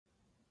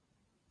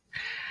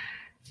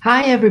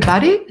Hi,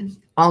 everybody.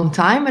 On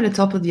time at the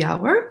top of the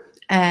hour.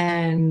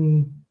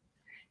 And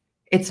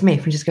it's me,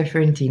 Francesca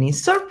Fiorentini.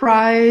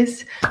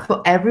 Surprise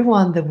for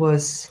everyone that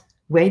was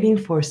waiting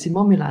for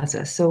Simone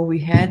Milasas. So we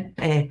had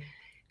a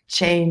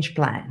change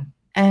plan.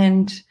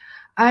 And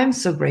I'm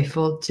so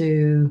grateful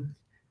to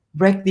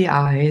break the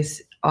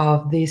ice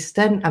of these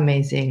 10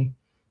 amazing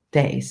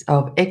days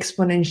of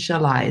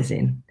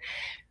exponentializing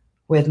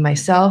with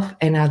myself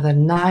and other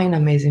 9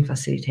 amazing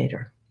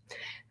facilitators.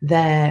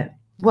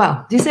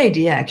 This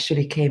idea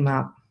actually came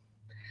up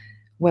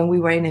when we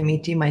were in a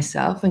meeting,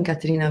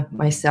 Katarina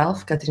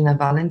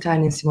Wallentin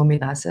and Simone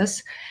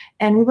Milasas,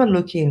 and we were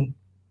looking,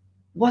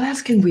 what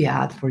else can we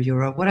add for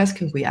Europe? What else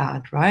can we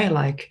add,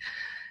 right?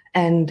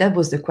 And that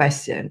was the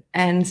question.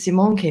 And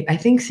Simone came. I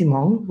think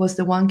Simone was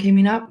the one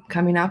coming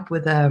up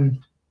with the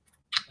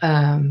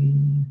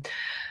name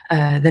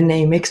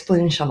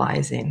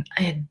exponentializing.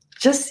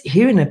 Just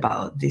hearing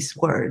about this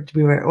word,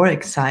 we were all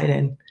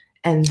excited,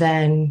 and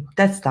then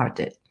that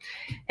started.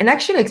 And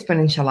actually,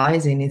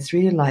 exponentializing is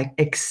really like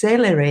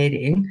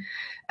accelerating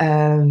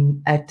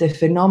at a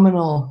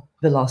phenomenal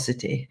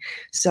velocity.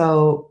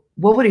 So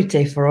what would it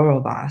take for all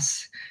of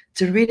us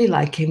to really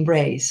like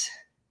embrace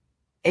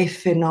a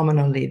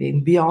phenomenal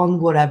living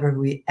beyond whatever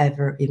we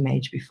ever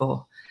imagined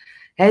before?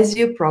 As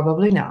you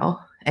probably know,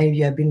 and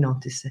you have been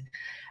noticing,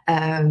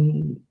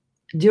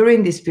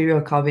 during this period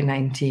of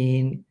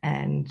COVID-19,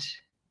 and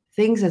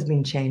things has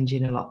been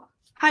changing a lot.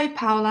 Hi,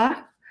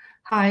 Paula.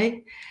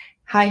 Hi.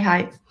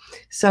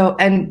 So,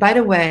 and by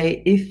the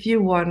way, if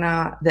you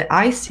wanna,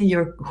 I see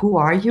your who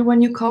are you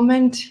when you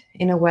comment.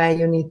 In a way,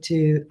 you need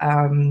to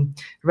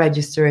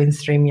register in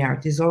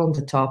StreamYard. It's all on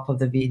the top of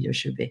the video,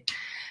 should be.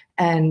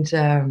 And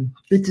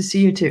good to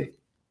see you too.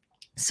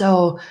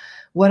 So,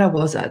 what I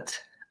was at?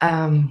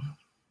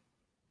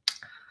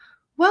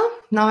 Well,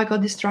 now I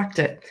got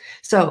distracted.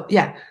 So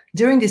yeah,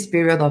 during this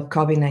period of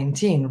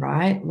COVID-19,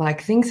 right?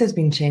 Like things has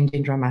been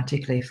changing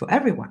dramatically for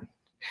everyone.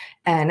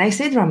 And I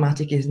say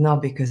dramatic is not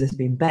because it's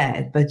been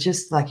bad, but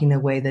just like in a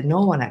way that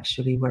no one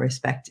actually were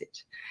expected.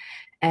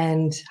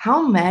 And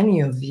how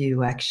many of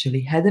you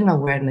actually had an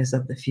awareness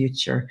of the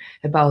future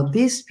about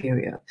this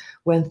period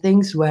when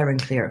things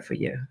weren't clear for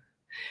you?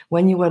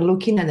 When you were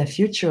looking at the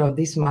future of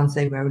these months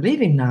that we're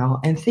living now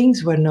and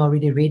things were not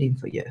really reading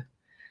for you?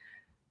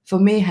 For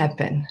me, it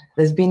happened.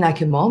 There's been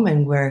like a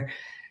moment where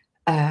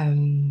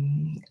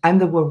I'm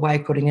the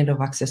worldwide coordinator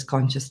of Access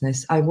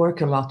Consciousness. I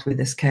work a lot with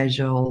the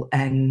schedule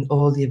and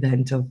all the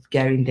events of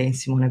Gary, Dane,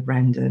 Simone,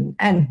 Brendon,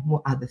 and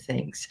other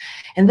things.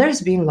 And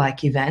there's been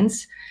like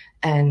events,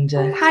 and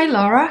hi,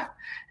 Laura.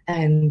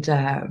 And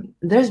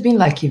there's been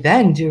like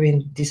event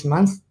during these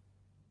months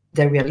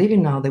that we are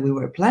living now that we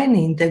were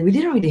planning that we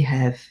didn't really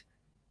have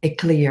a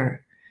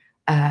clear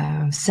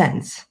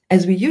sense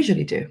as we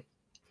usually do.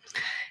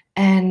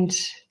 And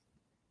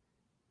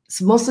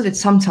most of it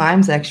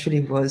sometimes actually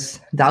was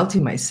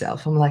doubting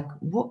myself. I'm like,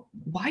 why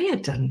I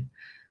don't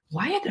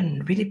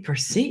really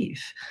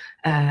perceive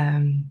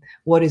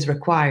what is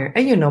required?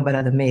 And you know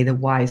better than me, the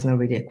why is not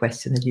really a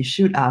question that you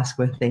should ask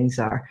when things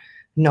are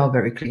not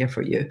very clear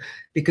for you,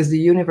 because the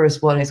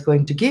universe one is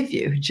going to give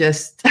you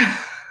just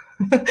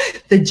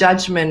the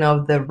judgment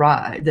of the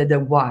right,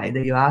 the why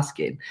that you're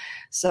asking.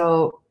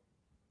 So,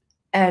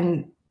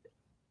 and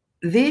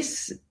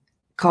this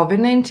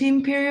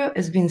COVID-19 period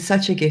has been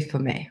such a gift for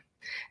me.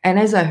 And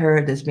as I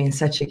heard, it's been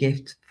such a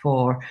gift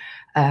for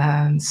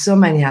so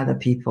many other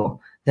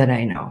people that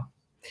I know.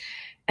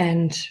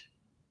 And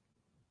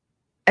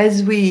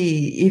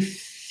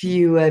if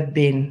you have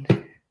been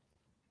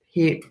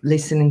here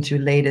listening to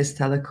latest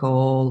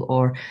telecall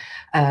or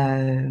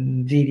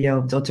video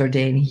of Dr.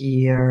 Dane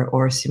here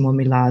or Simone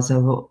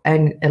Milasas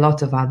and a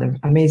lot of other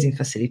amazing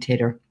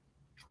facilitator.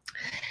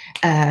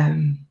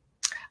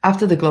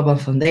 After the Global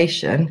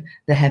Foundation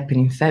that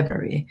happened in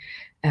February,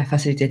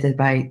 facilitated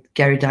by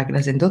Gary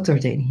Douglas and Dr.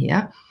 Dane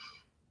here,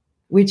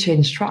 we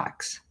changed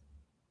tracks.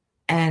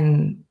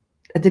 And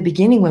at the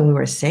beginning, when we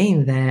were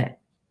saying that,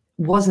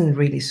 wasn't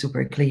really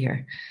super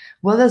clear.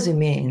 What does it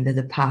mean that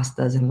the past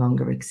doesn't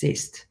longer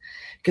exist?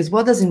 Because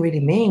what does it really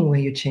mean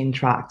when you change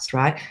tracks,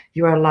 right?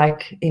 You are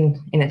like in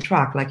a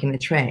track, like in a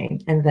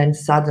train, and then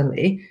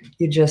suddenly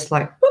you just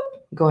like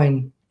whoop,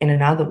 going in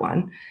another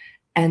one.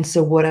 And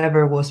so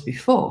whatever was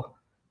before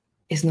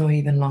is not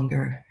even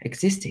longer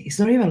existing. It's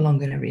not even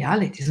longer a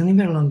reality. It's not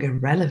even longer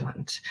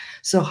relevant.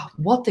 So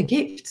what a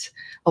gift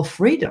of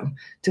freedom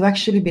to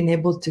actually being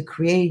able to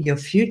create your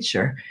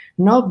future,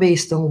 not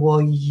based on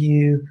what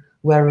you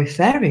were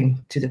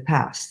referring to the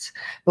past,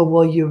 but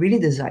what you really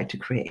desire to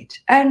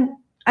create. And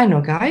I know,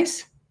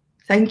 guys,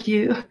 thank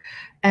you.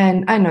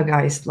 And I know,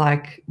 guys,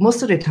 like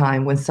most of the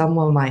time when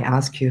someone might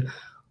ask you,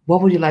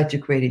 what would you like to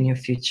create in your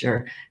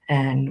future?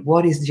 And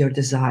what is your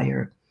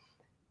desire?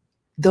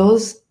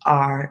 Those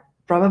are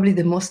probably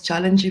the most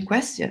challenging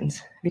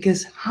questions,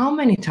 because how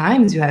many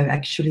times you have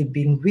actually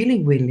been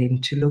really willing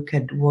to look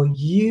at what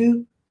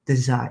you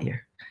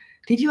desire?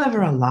 Did you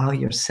ever allow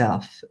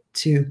yourself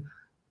to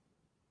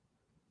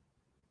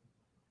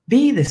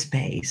be the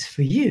space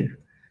for you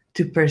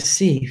to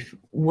perceive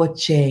what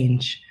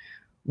change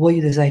what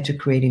you decide to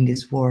create in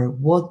this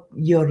world, what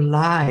your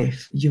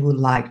life you would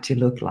like to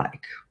look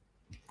like.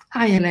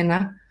 Hi,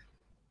 Elena.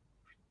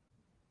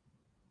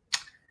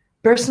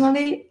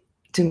 Personally,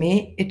 to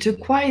me, it took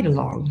quite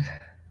long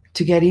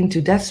to get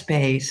into that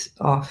space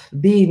of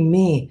being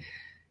me,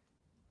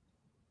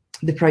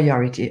 the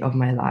priority of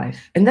my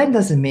life. And that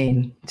doesn't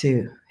mean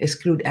to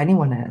exclude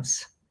anyone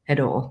else at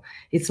all.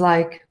 It's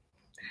like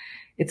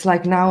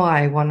now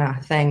I wanna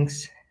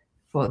thanks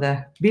for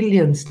the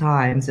billions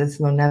times,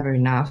 it's not never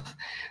enough,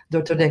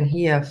 Dr. Den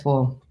here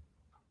for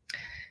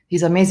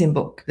his amazing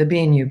book, the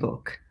Being You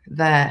book.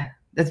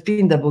 That's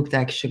been the book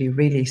that actually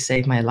really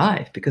saved my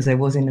life, because I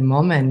was in a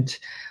moment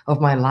of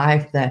my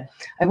life that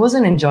I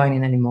wasn't enjoying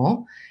it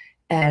anymore.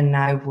 And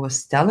I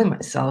was telling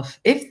myself,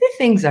 if the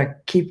things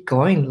keep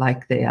going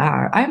like they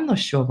are, I'm not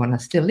sure when I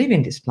still live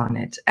in this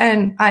planet.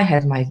 And I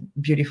had my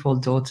beautiful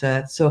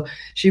daughter, so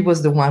she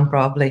was the one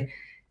probably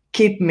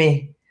keep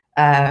me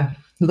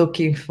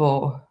looking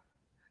for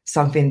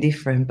something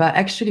different, but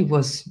actually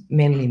was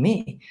mainly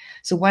me.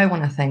 So why I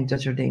want to thank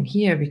Dr. Dane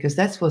here, because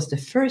that was the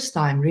first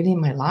time really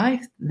in my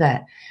life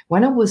that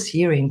when I was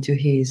hearing to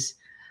his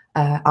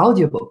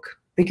audiobook,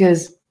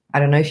 because I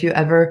don't know if you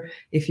ever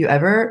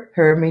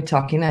heard me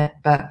talking it,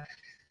 but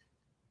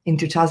in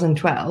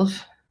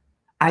 2012,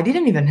 I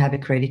didn't even have a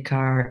credit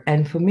card.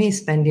 And for me,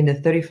 spending the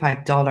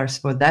 $35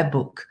 for that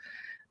book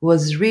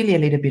was really a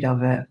little bit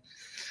of a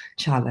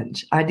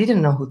challenge. I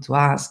didn't know who to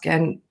ask.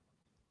 And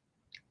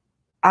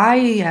I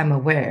am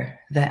aware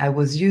that I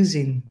was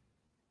using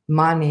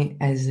money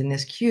as an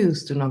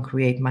excuse to not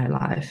create my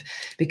life.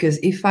 Because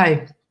if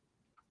I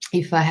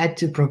had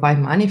to provide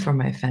money for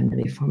my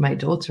family, for my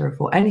daughter,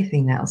 for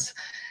anything else,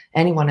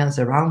 anyone else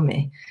around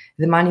me,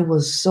 the money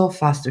was so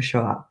fast to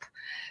show up.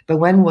 But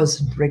when it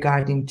was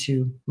regarding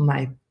to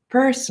my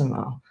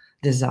personal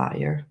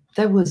desire,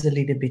 that was a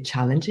little bit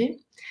challenging.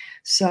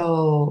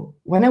 So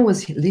when I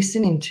was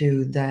listening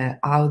to the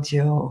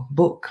audio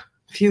book,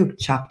 few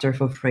chapters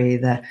for free,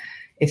 that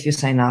if you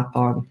sign up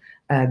on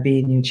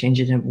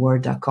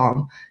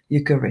beingnewchangingtheword.com,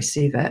 you could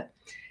receive it.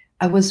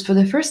 I was, for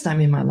the first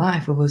time in my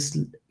life, I was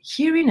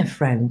hearing a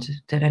friend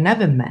that I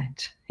never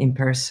met in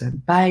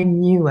person, but I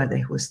knew what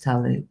he was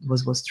telling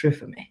was true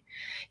for me.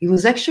 He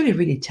was actually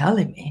really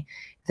telling me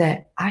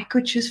that I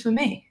could choose for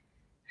me.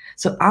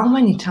 So how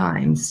many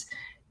times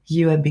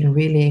you have been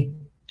really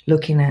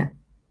looking at,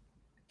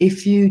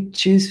 if you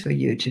choose for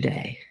you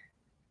today,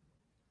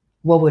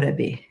 what would it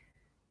be?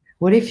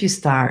 What if you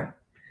start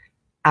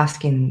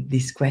asking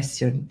this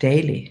question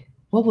daily?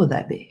 What would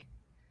that be?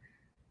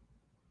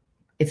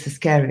 It's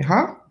scary,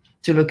 huh?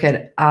 To look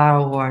at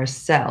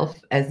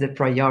ourselves as the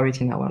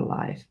priority in our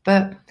life.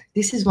 But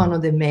this is one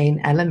of the main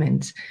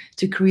elements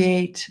to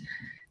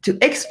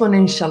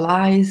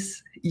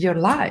exponentialize your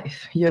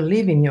life, your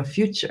living, your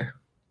future.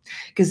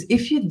 Because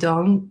if you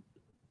don't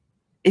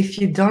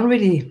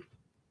really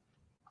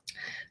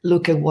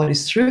look at what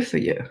is true for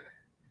you,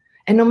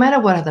 and no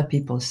matter what other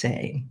people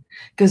say,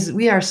 because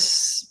we are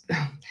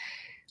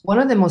one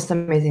of the most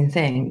amazing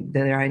things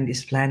that are in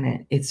this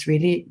planet, it's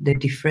really the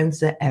difference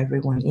that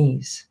everyone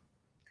is.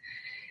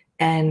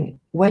 And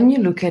when you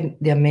look at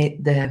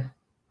the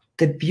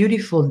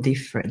beautiful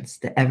difference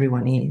that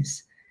everyone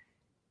is,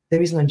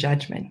 there is no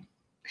judgment.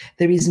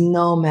 There is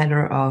no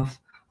matter of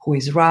who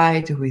is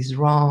right, who is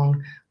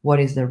wrong, what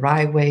is the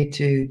right way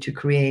to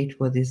create,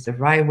 what is the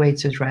right way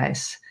to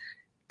dress.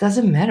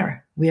 Doesn't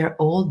matter. We are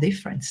all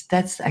different.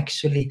 That's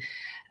actually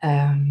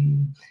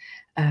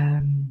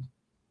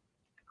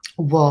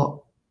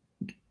what,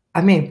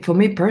 I mean, for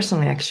me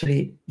personally,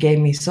 actually gave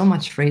me so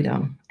much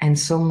freedom and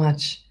so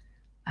much,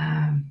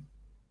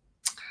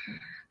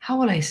 how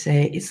will I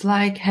say? It's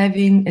like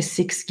having a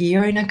sixth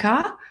gear in a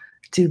car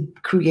to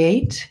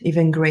create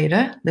even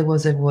greater than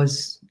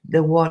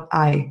what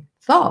I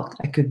thought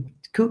I could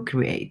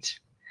create.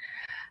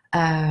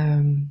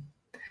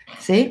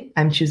 See,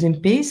 I'm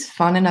choosing peace,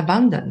 fun, and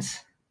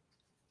abundance.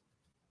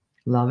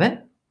 Love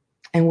it.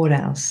 And what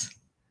else?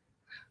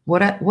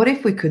 What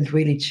if we could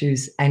really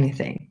choose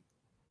anything?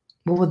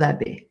 What would that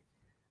be?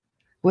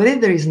 What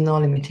if there is no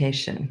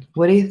limitation?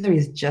 What if there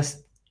is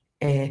just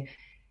a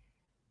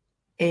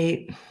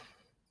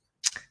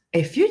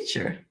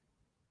future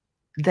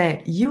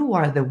that you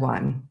are the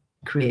one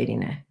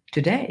creating it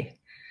today?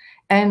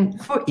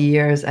 And for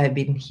years, I've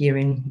been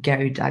hearing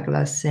Gary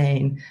Douglas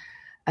saying,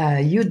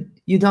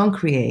 you don't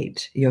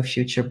create your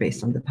future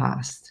based on the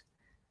past.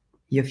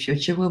 Your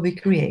future will be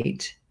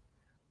created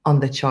on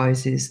the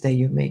choices that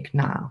you make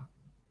now.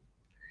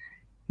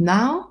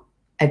 Now,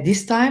 at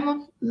this time of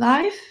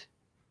life,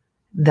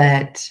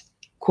 that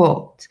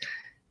quote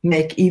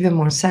make even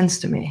more sense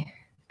to me,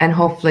 and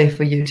hopefully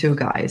for you too,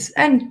 guys.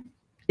 And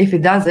if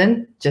it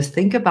doesn't, just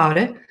think about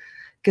it,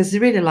 because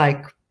really,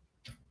 like,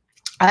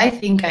 I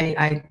think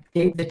I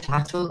gave the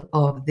title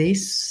of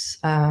this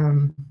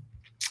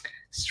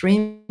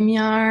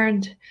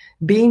StreamYard,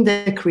 being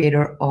the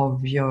creator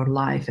of your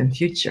life and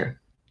future.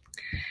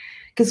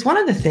 Because one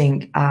of the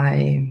things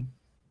I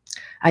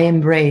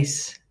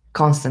embrace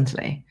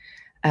constantly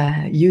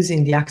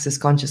using the Access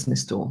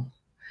Consciousness tool,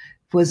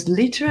 was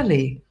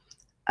literally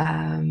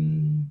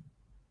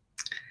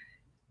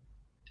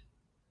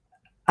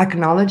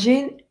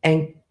acknowledging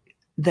and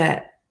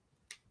that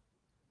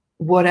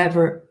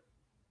whatever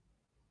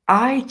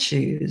I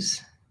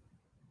choose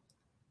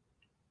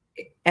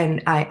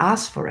and I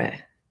ask for it,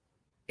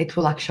 it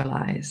will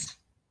actualize.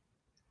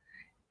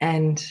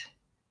 And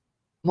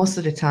most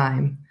of the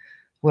time,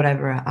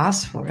 whatever I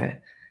ask for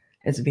it,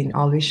 it's been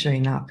always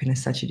showing up in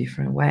such a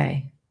different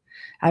way.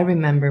 I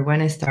remember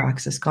when I start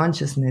Access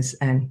Consciousness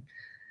and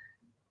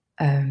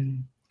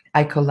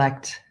I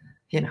collect,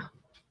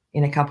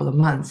 in a couple of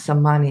months,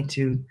 some money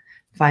to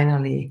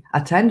finally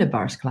attend the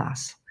bars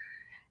class.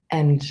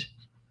 And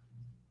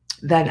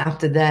then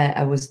after that,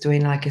 I was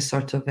doing like a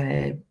sort of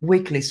a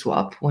weekly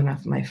swap, one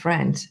of my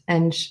friends.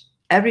 And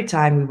every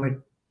time we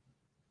were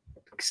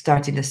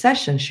starting the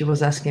session, she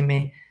was asking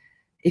me,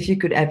 if you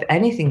could have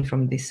anything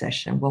from this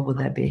session, what would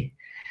that be?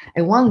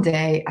 And one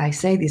day I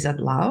say this out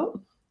loud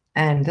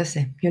and I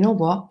say, you know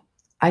what?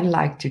 I'd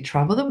like to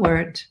travel the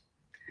world,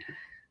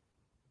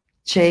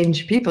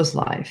 change people's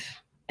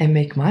life and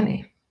make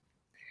money.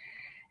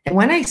 And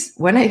when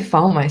I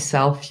found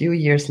myself a few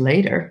years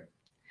later,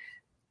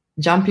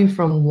 jumping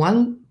from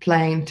one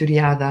plane to the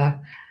other,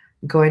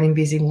 going and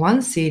visiting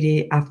one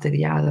city after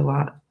the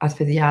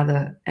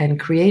other, and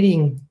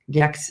creating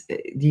the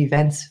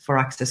events for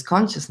Access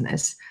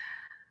Consciousness,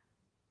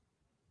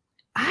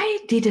 I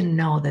didn't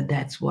know that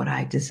that's what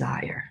I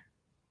desire.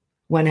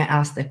 When I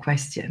asked the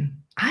question,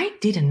 I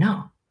didn't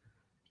know.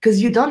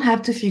 Because you don't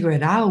have to figure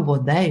it out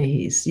what that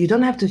is. You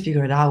don't have to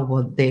figure it out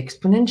what the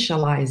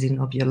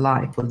exponentializing of your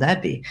life will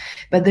that be.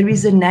 But there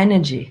is an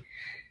energy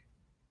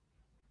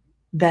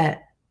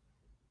that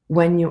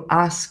when you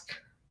ask,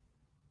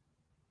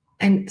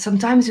 and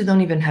sometimes you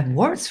don't even have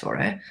words for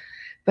it,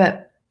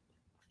 but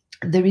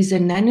there is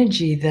an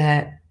energy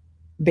that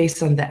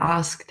based on the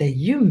ask that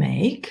you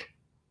make,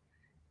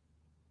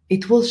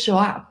 it will show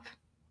up.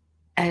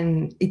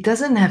 And it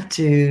doesn't have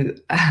to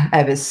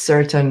have a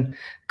certain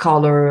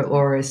color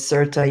or a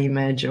certain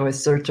image or a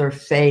certain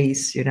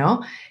face, It's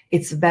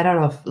it's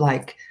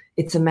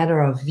a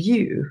matter of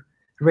you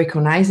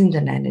recognizing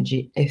that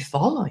energy and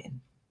following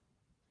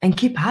and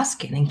keep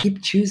asking and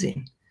keep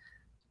choosing.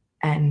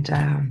 And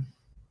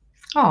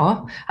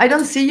I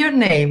don't see your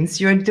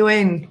names. You're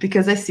doing,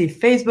 because I see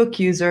Facebook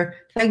user.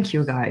 Thank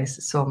you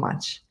guys so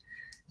much.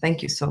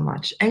 Thank you so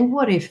much. And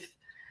what if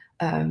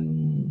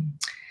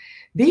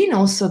being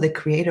also the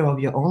creator of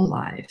your own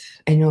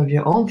life and of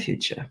your own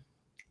future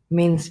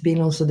means being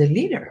also the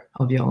leader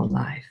of your own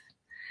life?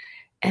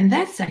 And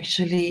that's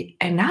actually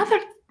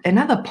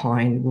another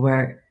point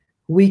where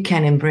we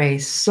can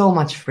embrace so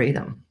much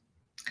freedom.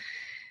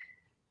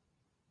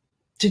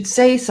 To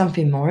say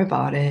something more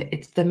about it,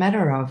 it's the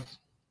matter of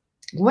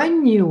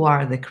when you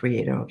are the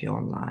creator of your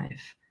own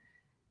life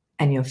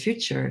and your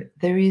future,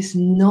 there is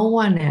no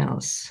one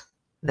else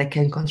that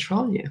can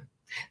control you.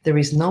 There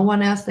is no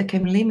one else that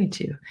can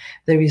limit you.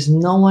 There is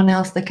no one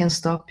else that can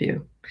stop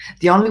you.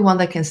 The only one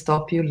that can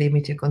stop you,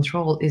 limit you,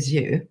 control is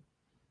you,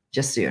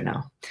 just so you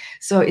know.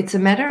 So it's a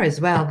matter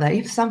as well that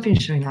if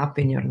something's showing up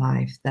in your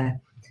life that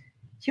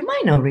you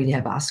might not really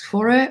have asked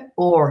for it,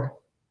 or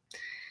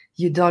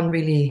you don't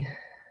really,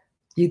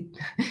 you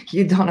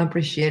don't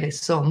appreciate it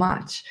so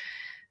much,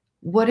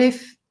 what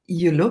if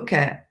you look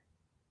at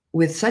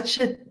with such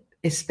a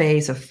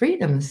space of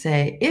freedom and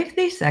say, if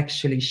this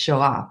actually show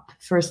up,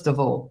 first of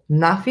all,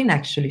 nothing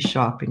actually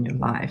show up in your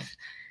life.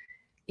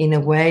 In a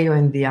way or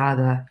in the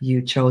other,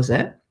 you chose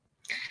it.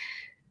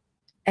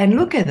 And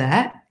look at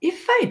that.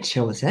 If I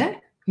chose it,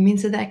 it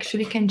means that I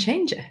actually can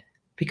change it,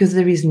 because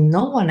there is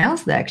no one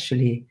else that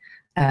actually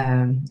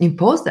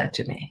imposed that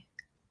to me.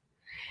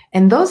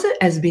 And those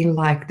has been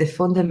like the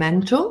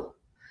fundamental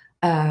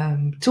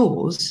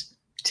tools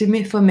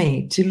for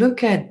me to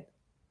look at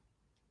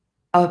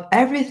of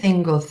every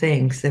single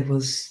thing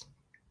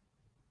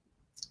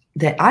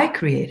that I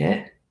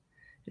created,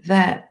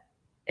 that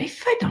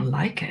if I don't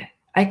like it,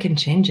 I can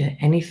change it.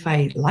 And if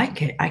I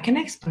like it, I can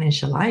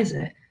exponentialize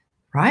it,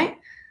 right?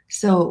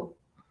 So,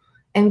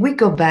 and we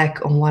go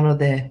back on one of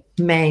the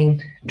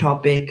main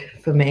topic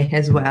for me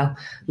as well,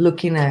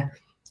 looking at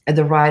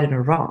the right and the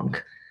wrong.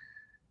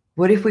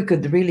 What if we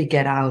could really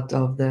get out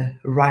of the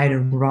right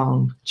and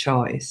wrong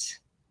choice,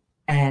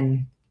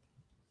 and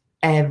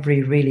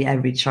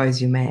every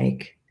choice you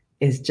make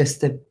is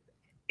just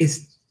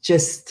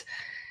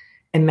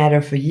a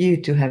matter for you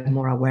to have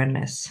more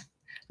awareness.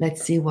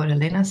 Let's see what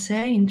Elena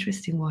say.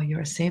 Interesting what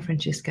you're saying,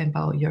 Francesca,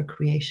 about your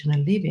creation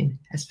and living.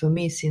 As for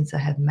me, since I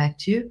have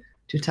met you,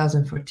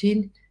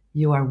 2014,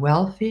 you are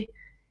wealthy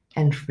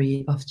and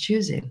free of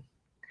choosing.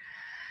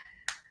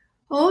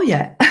 Oh,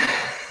 yeah.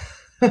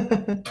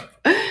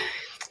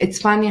 It's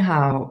funny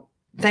how,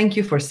 thank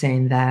you for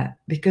saying that,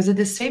 because at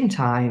the same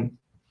time,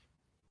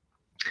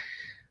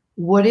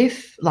 what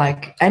if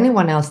like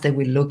anyone else that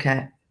we look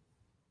at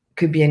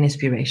could be an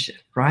inspiration,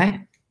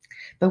 right?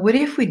 But what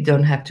if we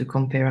don't have to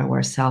compare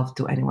ourselves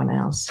to anyone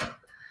else?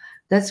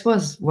 That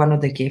was one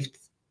of the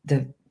gifts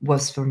that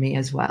was for me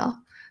as well,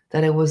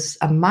 that I was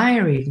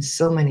admiring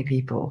so many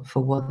people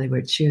for what they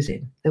were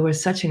choosing. They were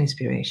such an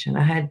inspiration.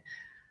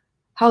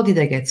 How did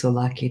I get so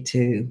lucky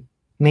to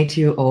meet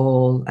you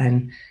all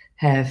and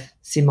have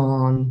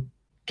Simone,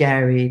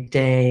 Gary,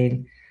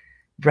 Dane,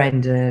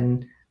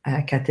 Brendon,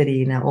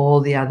 Katarina,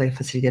 all the other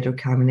facilitators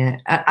coming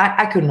in.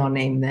 I could not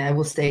name them. I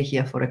will stay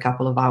here for a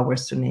couple of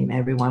hours to name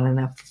everyone, and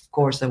of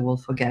course I will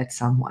forget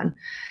someone.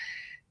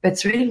 But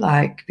it's really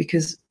like,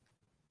 because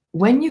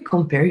when you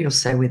compare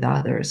yourself with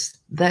others,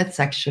 that's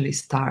actually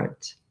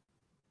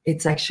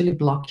it's actually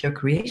block your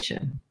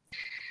creation.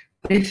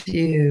 But if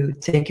you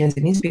take as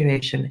an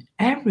inspiration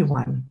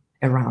everyone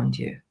around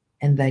you,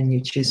 and then you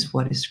choose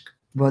what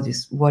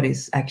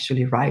is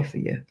actually right for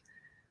you,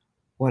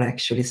 what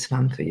actually is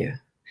fun for you.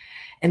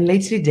 And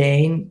lately,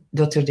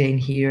 Dr. Dane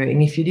here,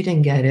 and if you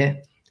didn't get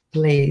it,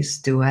 please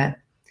do it.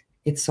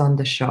 It's on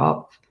the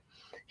shop.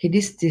 He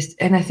did this,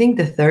 and I think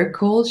the third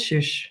call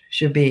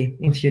should be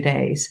in a few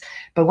days.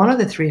 But one of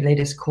the 3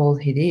 latest calls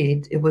he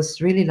did, it was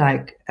really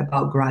like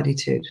about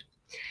gratitude.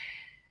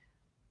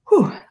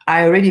 Whew,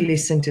 I already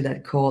listened to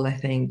that call, I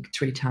think,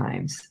 3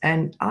 times.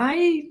 And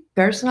I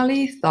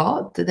personally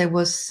thought that there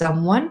was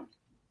someone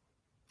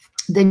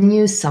that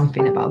knew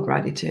something about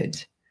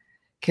gratitude,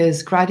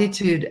 because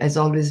gratitude has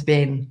always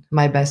been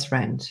my best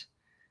friend.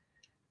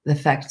 The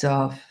fact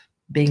of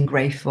being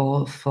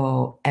grateful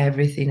for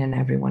everything and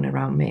everyone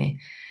around me.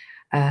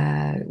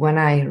 When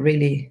I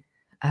really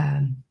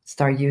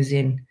start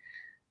using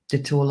the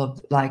tool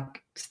of one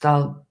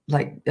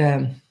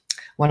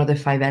of the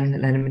 5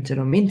 elements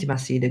of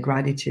intimacy, the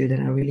gratitude,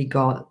 and I really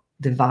got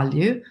the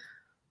value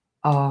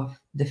of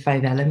the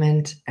 5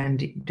 elements and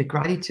the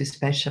gratitude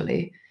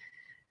especially,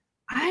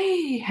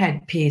 I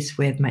had peace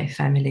with my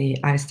family.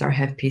 I started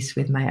have peace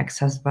with my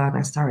ex-husband.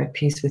 I started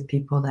peace with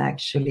people that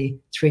actually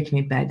treat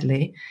me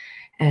badly.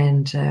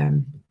 And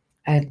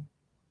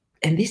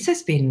this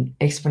has been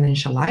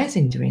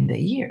exponentializing during the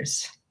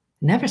years,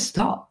 never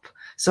stop.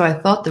 So I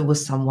thought there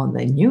was someone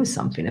that knew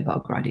something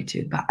about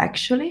gratitude, but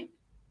actually,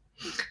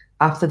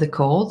 after the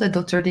call that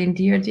Dr. Dane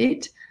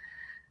did,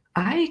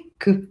 I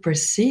could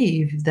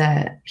perceive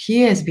that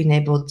he has been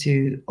able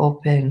to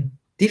open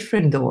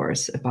different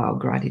doors about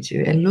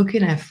gratitude and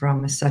looking at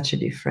from such a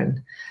different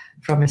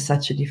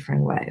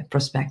way,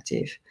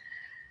 perspective.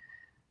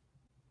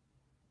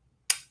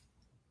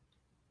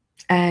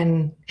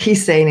 And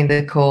he's saying in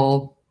the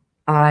call,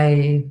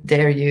 I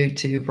dare you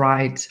to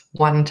write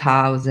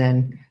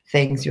 1,000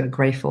 things you are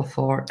grateful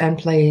for, and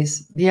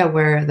please be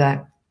aware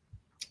that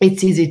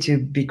it's easy to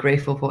be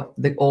grateful for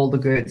all the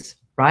goods,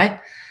 right?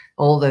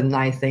 All the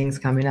nice things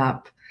coming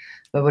up.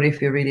 But what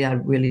if you really are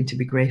willing to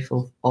be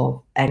grateful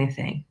of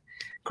anything?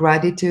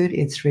 Gratitude,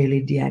 it's really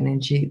the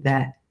energy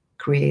that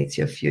creates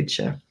your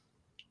future.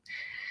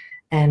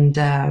 And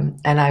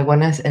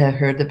when I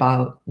heard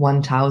about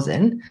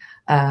 1,000,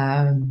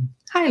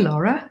 hi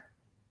Laura,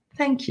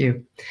 thank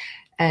you.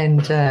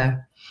 And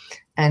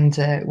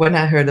when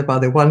I heard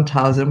about the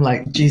 1,000, I'm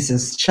like,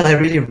 Jesus, shall I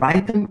really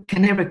write them?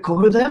 Can I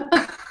record them?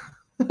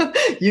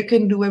 You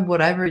can do it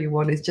whatever you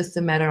want. It's just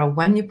a matter of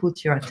when you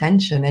put your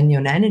attention and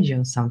your energy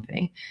on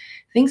something,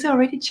 things are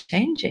already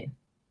changing.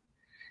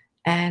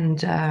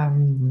 And I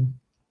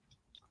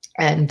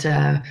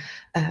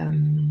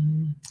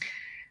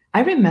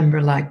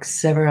remember like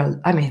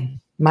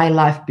my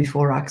life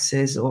before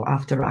Access or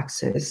after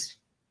Access,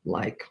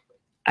 like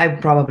I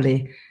am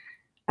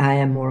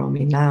more on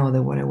me now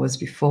than what I was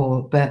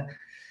before, but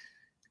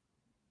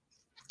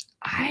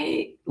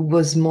I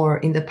was more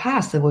in the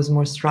past, I was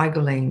more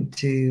struggling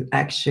to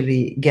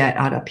actually get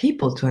other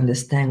people to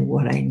understand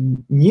what I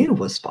knew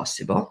was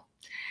possible.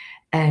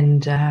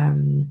 And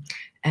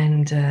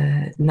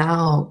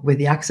now with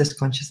the Access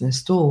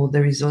Consciousness tool,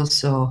 there is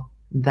also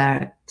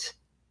that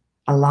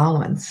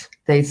allowance.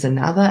 There's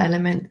another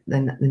element,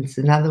 then it's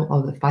another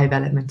of the 5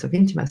 elements of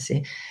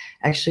intimacy,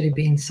 actually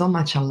being so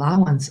much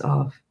allowance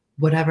of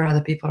whatever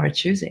other people are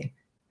choosing.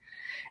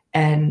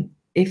 And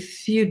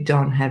if you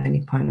don't have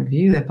any point of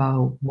view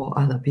about what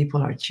other people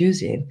are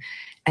choosing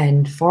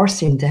and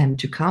forcing them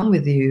to come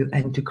with you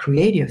and to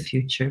create your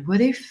future,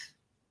 what if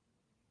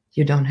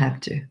you don't have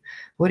to?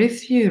 What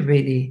if you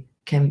really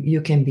can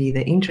be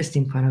the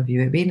interesting point of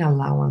view and be an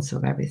allowance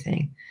of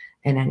everything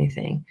and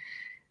anything?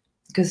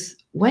 Because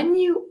when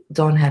you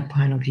don't have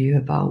point of view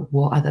about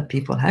what other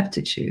people have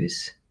to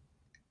choose,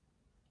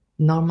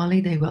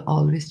 normally they will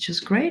always choose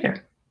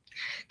greater.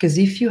 Because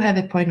if you have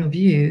a point of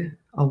view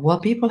of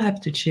what people have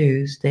to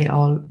choose, they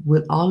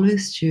will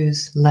always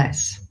choose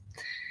less.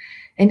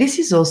 And this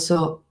is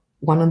also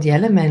one of the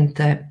elements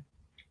that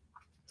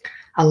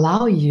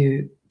allow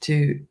you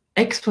to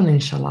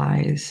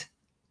exponentialize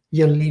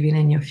your living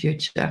and your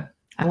future.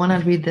 I want to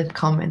read the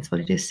comments. What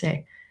did you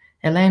say?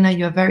 Elena,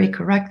 you're very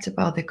correct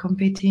about the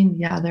competing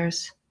the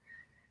others.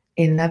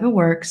 It never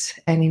works,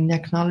 and in the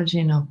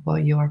acknowledging of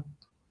what you are.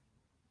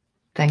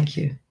 Thank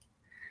you.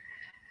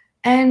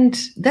 And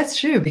that's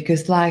true,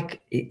 because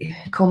like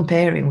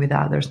comparing with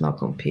others, not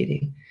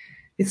competing.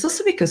 It's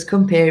also because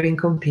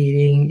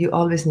competing, you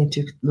always need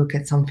to look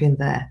at something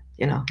that,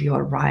 you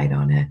are right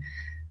on it.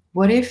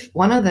 what if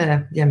one of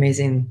the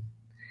amazing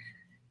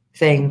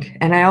thing,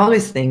 and I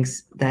always think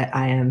that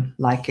I am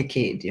like a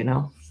kid, you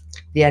know,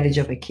 the adage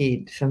of a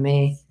kid. For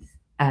me,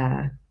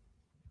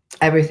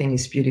 everything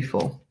is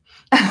beautiful,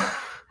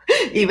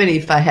 even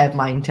if I have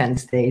my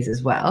intense days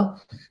as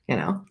well, you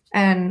know,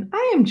 and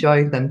I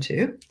enjoy them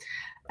too.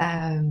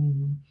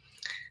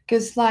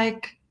 Because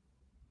like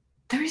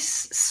there is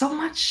so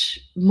much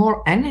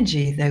more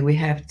energy that we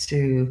have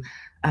to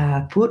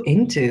put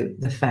into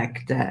the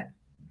fact that,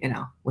 you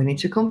know, we need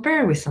to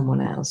compare with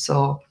someone else.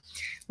 So,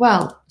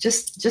 well,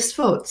 just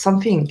for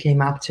something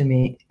came up to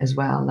me as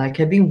well. Like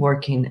I've been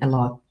working a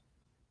lot.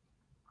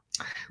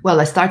 Well,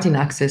 I started in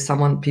Access.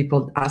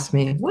 People ask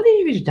me, what did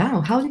you do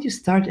now? How did you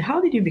start? How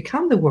did you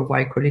become the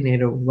worldwide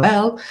coordinator?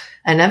 Well,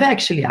 I never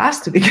actually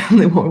asked to become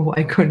the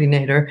worldwide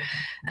coordinator.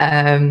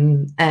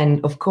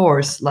 And of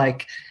course,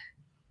 like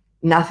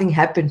nothing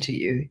happened to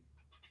you.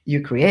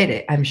 You create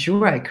it. I'm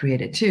sure I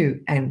created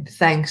too. And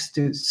thanks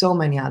to so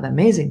many other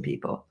amazing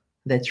people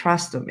that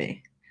trust on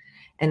me.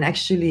 And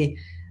actually,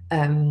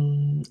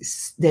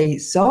 they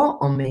saw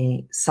on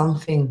me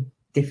something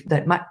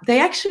that they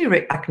actually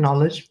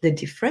acknowledged the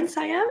difference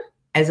I am,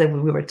 as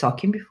we were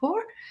talking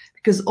before,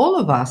 because all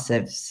of us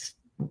have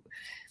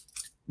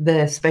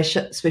the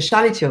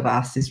speciality of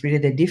us is really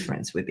the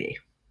difference we be.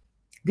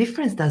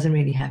 Difference doesn't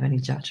really have any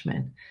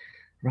judgment,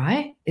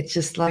 right? It's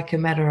just like a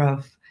matter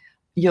of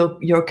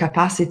your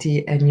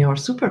capacity, and your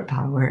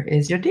superpower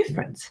is your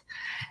difference.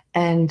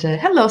 And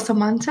hello,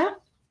 Samantha.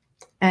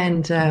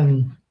 And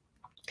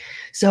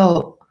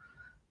so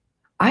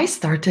I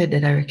started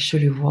that I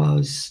actually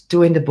was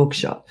doing the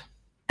bookshop.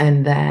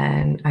 And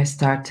then I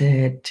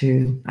started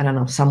to, I don't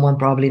know, someone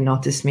probably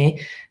noticed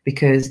me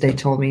because they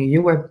told me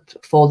you were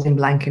folding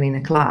blanket in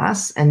a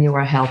class and you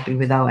were helping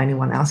without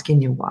anyone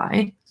asking you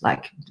why,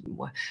 like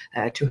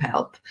to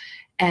help.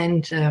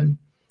 And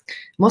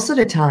most of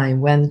the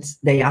time when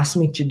they asked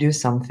me to do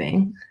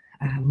something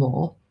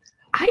more,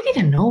 I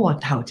didn't know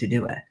how to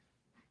do it.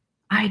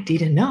 I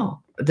didn't know.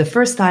 The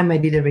first time I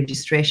did a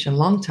registration a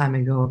long time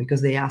ago,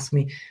 because they asked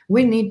me,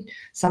 we need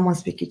someone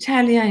speak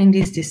Italian in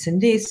this,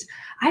 and this.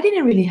 I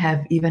didn't really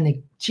have even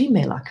a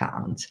Gmail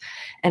account.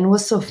 And it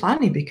was so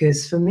funny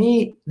because for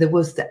me, there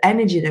was the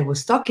energy that I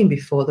was talking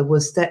before. There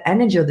was the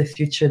energy of the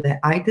future that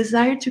I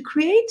desired to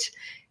create,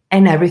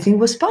 and everything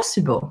was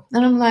possible.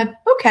 And I'm like,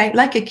 okay,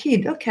 like a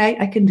kid, okay,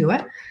 I can do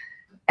it.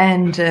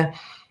 And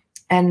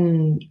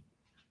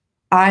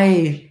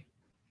I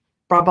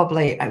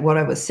probably, what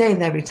I was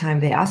saying, every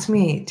time they asked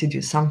me to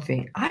do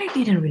something, I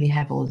didn't really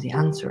have all the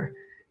answer,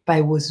 but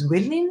I was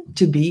willing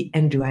to be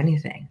and do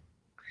anything.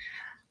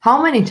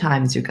 How many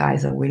times you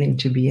guys are willing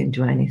to be and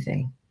do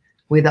anything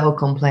without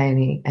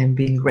complaining and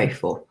being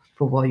grateful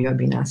for what you have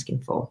been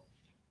asking for?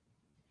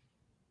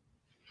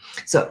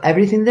 So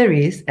everything there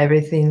is,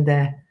 everything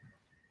that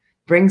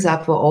brings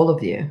up for all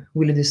of you,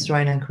 will you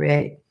destroy and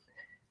create?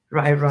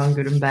 Right, wrong,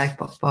 good and bad,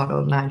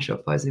 bottle, nine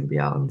short poison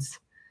beyonds.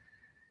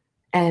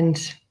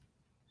 And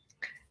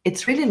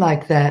it's really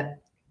like that.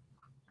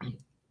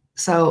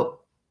 So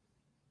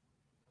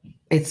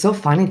it's so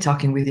funny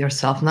talking with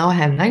yourself. Now I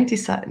have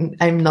 97.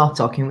 I'm not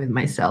talking with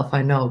myself,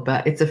 I know,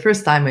 but it's the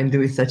first time I'm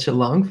doing such a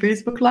long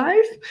Facebook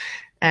Live.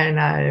 And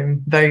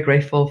I'm very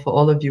grateful for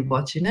all of you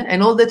watching it.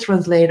 And all the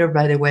translator,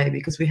 by the way,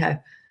 because we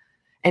have,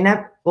 and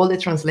all the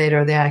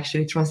translator, they're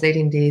actually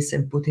translating this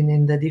and putting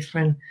in the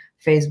different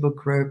Facebook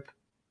group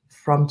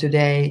from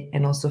today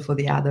and also for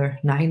the other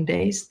 9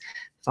 days,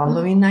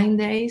 following 9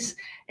 days.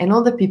 And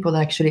all the people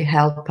actually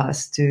help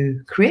us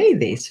to create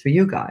this for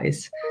you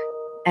guys.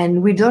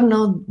 And we don't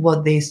know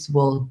what this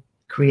will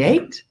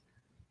create,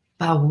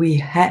 but we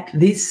had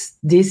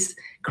this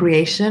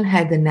creation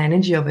had an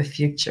energy of a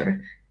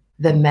future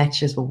that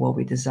matches with what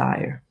we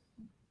desire.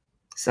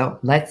 So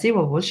let's see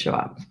what will show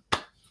up,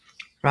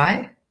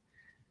 right?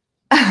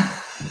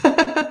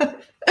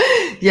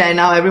 Yeah,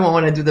 now everyone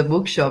want to do the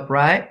bookshop,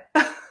 right?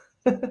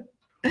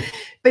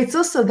 But it's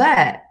also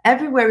that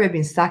everywhere we've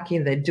been stuck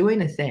in there,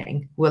 doing a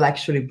thing will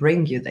actually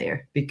bring you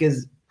there.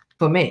 Because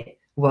for me,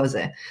 was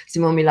it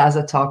Simone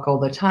Milasas talk all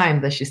the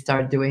time that she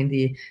started doing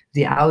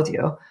the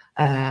audio.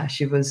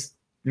 She was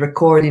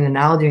recording an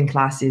audio in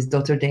classes.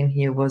 Dr. Dane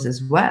here was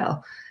as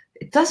well.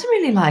 It doesn't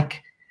really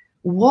like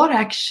what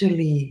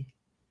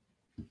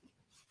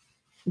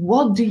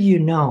do you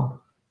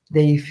know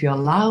that if you're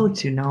allowed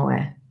to know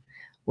it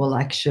will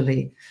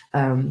actually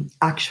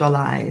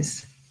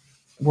actualize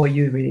what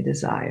you really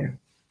desire.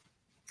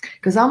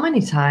 Because how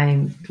many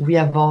times we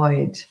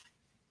avoid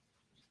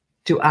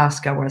to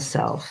ask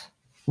ourselves,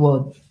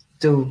 what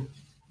do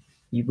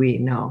we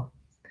know?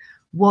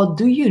 What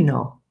do you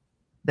know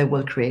that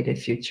will create a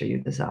future you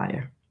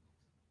desire?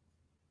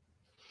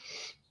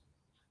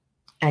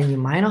 And you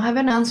might not have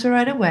an answer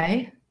right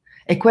away.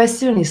 A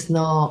question is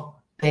not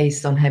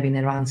based on having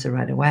an answer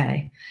right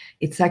away.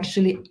 It's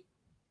actually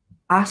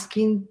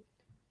asking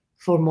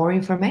for more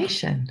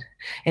information.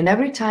 And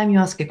every time you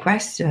ask a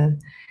question,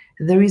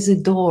 there is a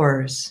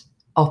doors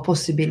of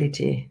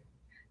possibility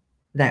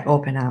that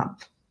open up.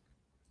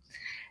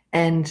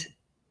 And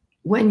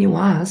when you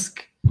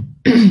ask,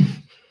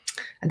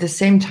 At the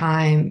same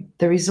time,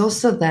 there is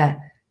also that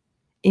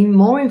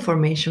more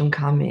information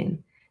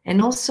coming,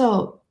 and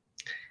also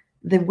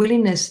the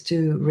willingness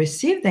to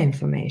receive the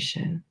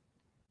information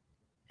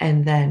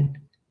and then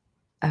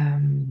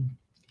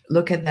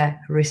look at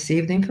that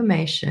received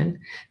information,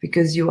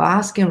 because you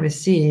ask and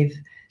receive,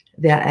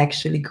 they're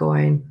actually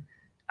going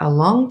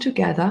along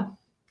together.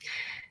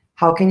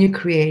 How can you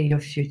create your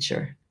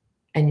future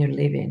and your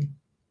living?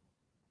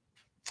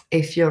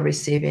 If you're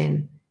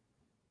receiving,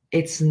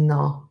 it's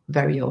not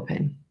very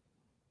open.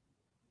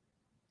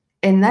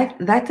 And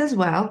that as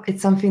well,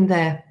 it's something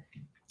that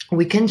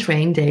we can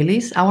train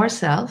daily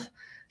ourselves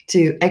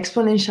to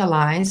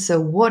exponentialize. So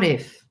what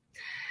if?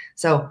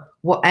 So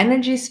what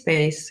energy,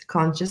 space,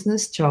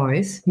 consciousness,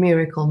 choice,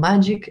 miracle,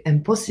 magic,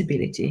 and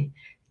possibility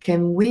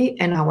can we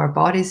and our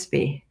bodies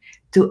be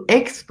to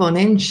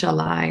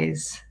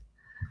exponentialize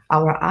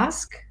our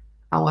ask,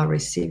 our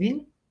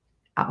receiving,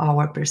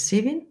 our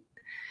perceiving,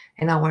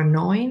 and our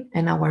knowing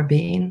and our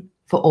being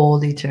for all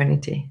the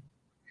eternity?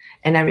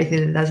 And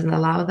everything that doesn't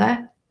allow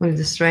that will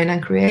destroy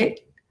and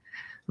create.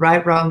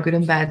 Right, wrong, good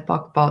and bad,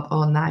 POC, POT,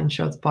 all 9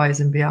 shorts,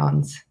 boys and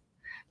beyonds.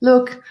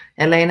 Look,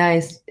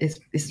 Elena is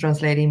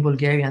translating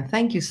Bulgarian.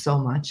 Thank you so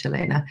much,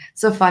 Elena.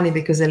 So funny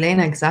because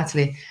Elena,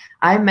 exactly,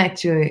 I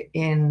met you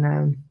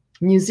in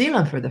New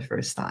Zealand for the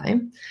first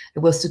time. It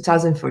was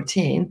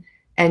 2014,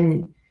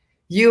 and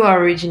you are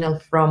original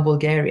from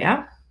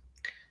Bulgaria,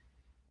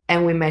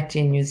 and we met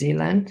in New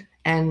Zealand,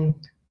 and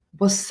it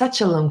was such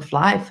a long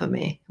flight for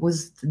me.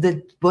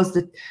 It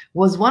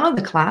was one of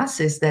the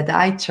classes that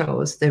I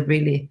chose that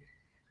really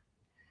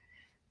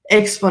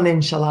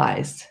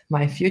exponentialized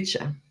my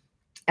future.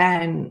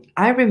 And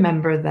I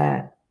remember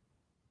that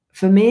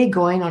for me,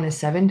 going on a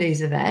 7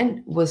 days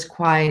event was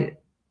quite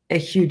a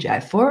huge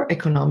effort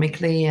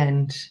economically,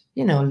 and,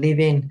 you know,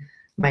 leaving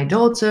my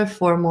daughter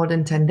for more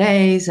than 10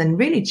 days and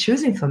really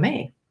choosing for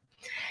me.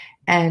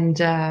 And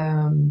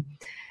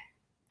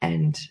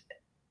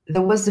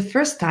that was the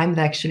first time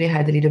that actually I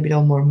had a little bit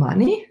of more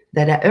money,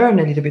 that I earned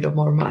a little bit of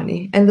more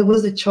money. And there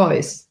was a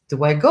choice.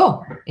 Do I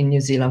go in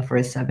New Zealand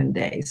for 7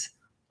 days?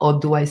 Or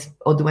do I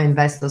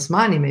invest those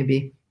money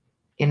maybe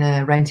in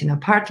a renting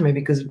apartment,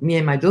 because me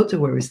and my daughter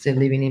were still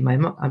living in my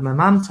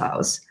mom's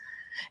house.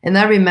 And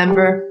I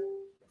remember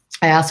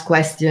I asked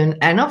question,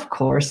 and of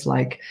course,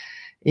 like,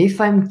 if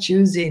I'm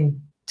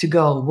choosing to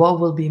go, what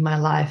will be my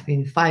life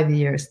in 5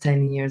 years,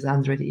 10 years,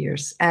 100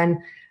 years? And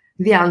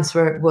the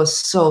answer was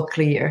so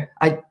clear.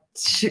 I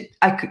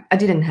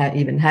didn't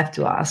even have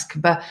to ask,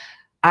 but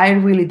I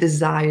really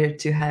desired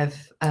to have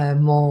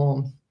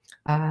more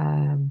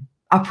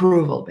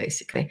approval,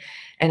 basically.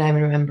 And I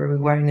remember we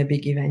were in a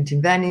big event in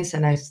Venice,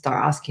 and I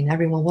start asking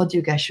everyone, what do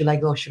you guys, should I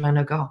go, should I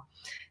not go?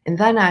 And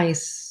then I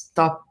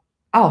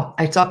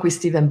I talked with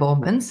Steven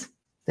Bowmans.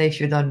 If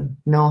you don't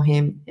know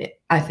him,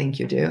 I think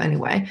you do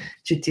anyway.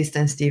 Chutista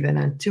and Steven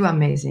are 2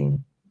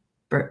 amazing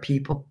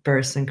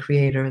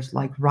creators,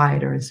 like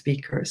writers,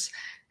 speakers,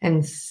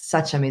 and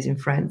such amazing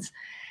friends.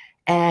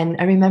 And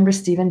I remember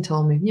Steven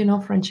told me, you know,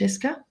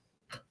 Francesca,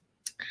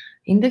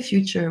 in the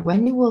future,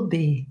 when you will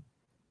be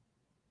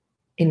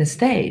in a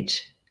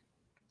stage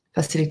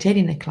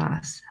facilitating a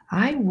class,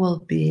 I will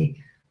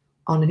be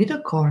on a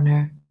little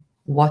corner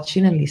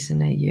watching and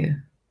listening at you.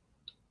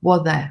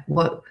 What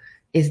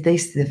is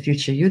this the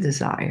future you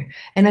desire?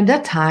 And at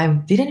that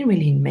time, didn't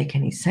really make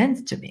any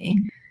sense to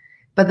me.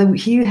 But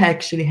he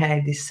actually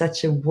had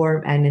such a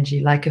warm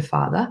energy, like a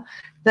father,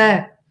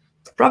 that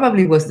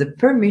probably was the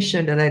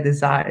permission that I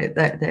desired,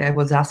 that I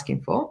was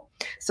asking for.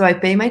 So I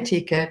paid my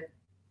ticket,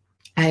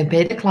 I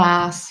paid the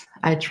class,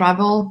 I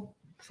traveled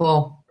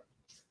for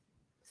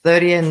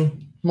 30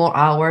 and more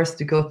hours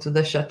to go to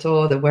the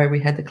chateau where we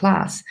had the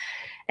class.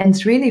 And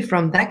it's really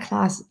from that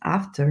class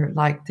after,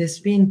 like, there's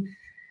been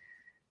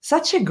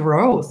such a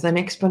growth and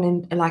it's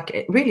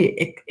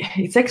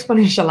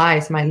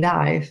exponentialized my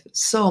life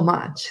so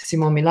much.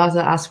 Simone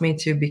Milasas asked me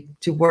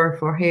to work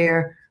for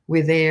her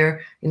with her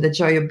in the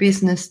Joy of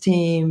Business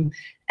team,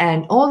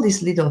 and all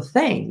these little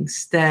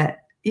things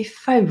that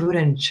if I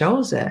wouldn't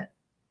chose it,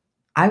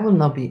 I will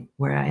not be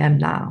where I am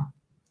now.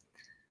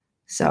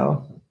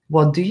 So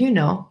what do you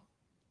know?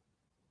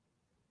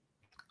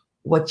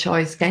 What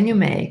choice can you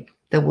make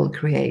that will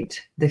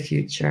create the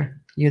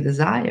future you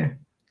desire?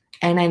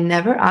 And I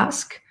never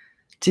ask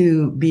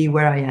to be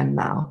where I am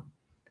now.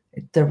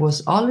 There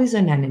was always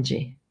an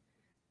energy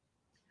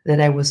that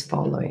I was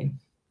following.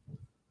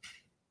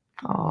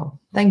 Oh,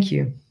 thank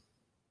you.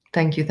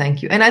 Thank you,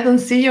 thank you. And I don't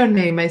see your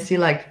name. I see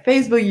like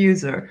Facebook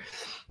user.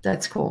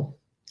 That's cool.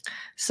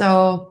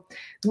 So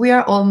we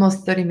are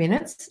almost 30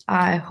 minutes.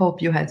 I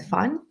hope you had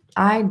fun.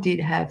 I did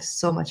have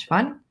so much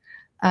fun.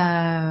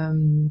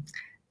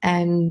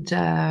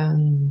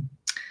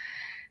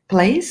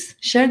 Please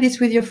share this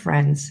with your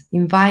friends,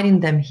 inviting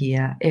them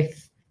here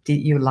if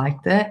you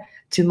liked it.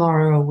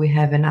 Tomorrow we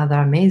have another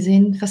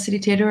amazing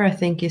facilitator, I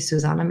think is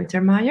Susanna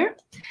Mittermaier.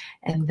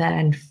 And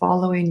then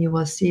following, you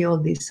will see all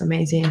these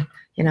amazing,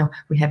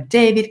 we have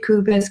David,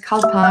 Kubes,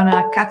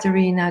 Kalpana,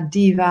 Katarina,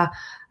 Diva,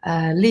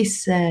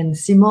 Lisen,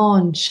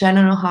 Simone,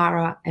 Shannon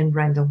O'Hara, and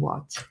Brendon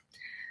Watt.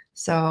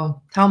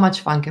 So how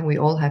much fun can we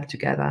all have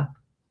together?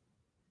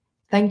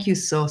 Thank you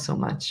so, so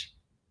much.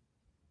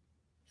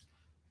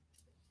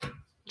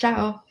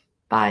 Ciao.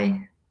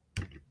 Bye.